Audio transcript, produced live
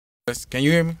Can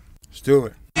you hear me? Let's do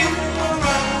it.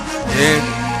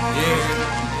 Yeah.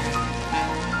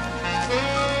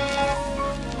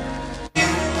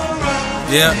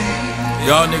 Yeah,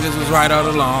 y'all niggas was right all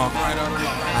along.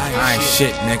 I ain't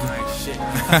shit, nigga.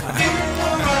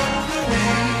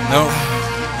 Nope.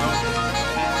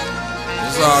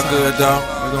 It's all good, though.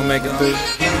 We gonna make it through.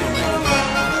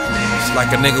 It's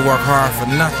like a nigga work hard for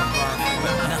nothing.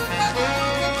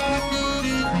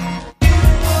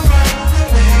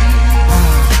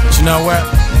 But you know what?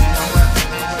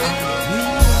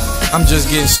 I'm just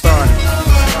getting started.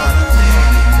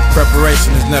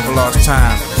 Preparation has never lost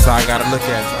time, so I gotta look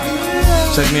at it.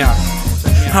 Check me out.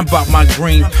 I bought my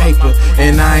green paper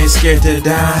and I ain't scared to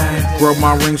die. Grow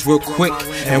my rings real quick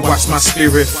and watch my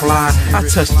spirit fly. I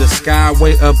touch the sky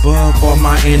way above all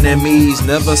my enemies.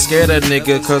 Never scared a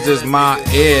nigga cause it's my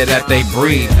air that they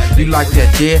breathe. You like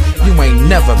that dear? You ain't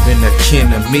never been a kin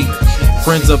to me.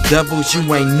 Friends of devils, you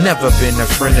ain't never been a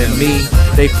friend of me.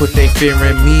 They put their fear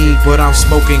in me, but I'm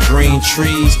smoking green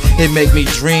trees. It make me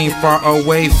dream far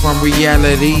away from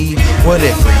reality. What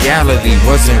if reality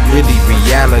wasn't really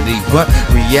reality, but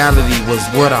reality was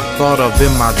what I thought of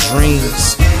in my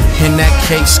dreams? In that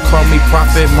case, call me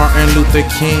Prophet Martin Luther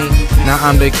King. Now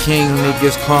I'm the king,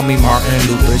 niggas call me Martin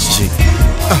Luther G.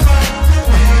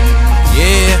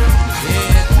 Yeah.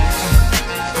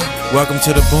 Welcome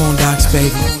to the Boondocks,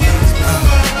 baby.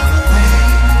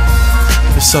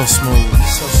 It's so smooth.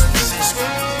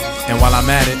 And while I'm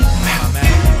at it,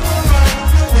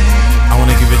 I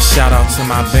want to give a shout out to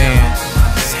my band,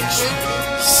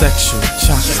 Sexual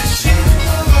Chocolate.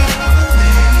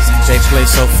 They play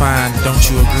so fine, don't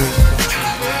you agree?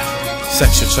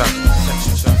 Sexual Chocolate.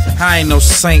 I ain't no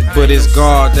saint, but it's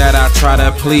God that I try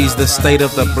to please. The state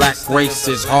of the black race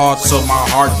is hard, so my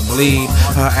heart bleed.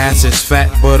 Her ass is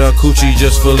fat, but her coochie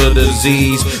just full of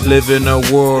disease. Live in a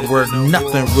world where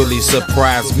nothing really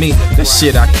surprised me. The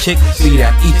shit I kick, see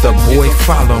that ether, boy,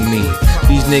 follow me.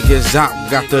 These niggas out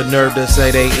got the nerve to say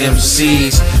they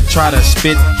MCs. Try to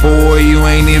spit, boy, you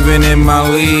ain't even in my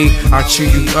league. I'll chew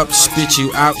you up, spit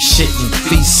you out, shitting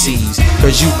feces.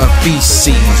 Cause you a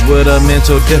feces with a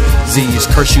mental disease.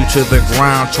 Curse you to the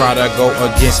ground, try to go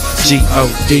against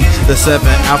G.O.A.T. The 7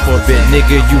 alphabet,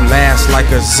 nigga, you last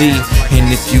like a Z.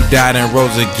 And if you died and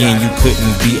rose again, you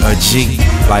couldn't be a G.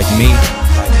 Like me.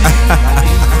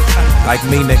 Like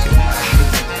me, nigga.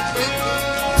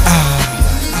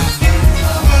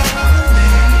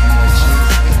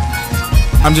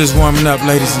 I'm just warming up,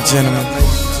 ladies and gentlemen.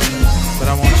 But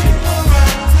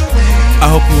I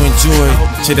hope you enjoyed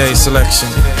today's selection.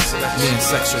 Me and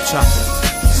Sexual Chocolate.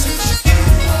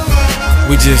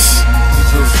 We just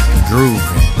grooving.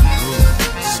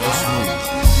 So smooth.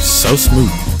 So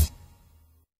smooth.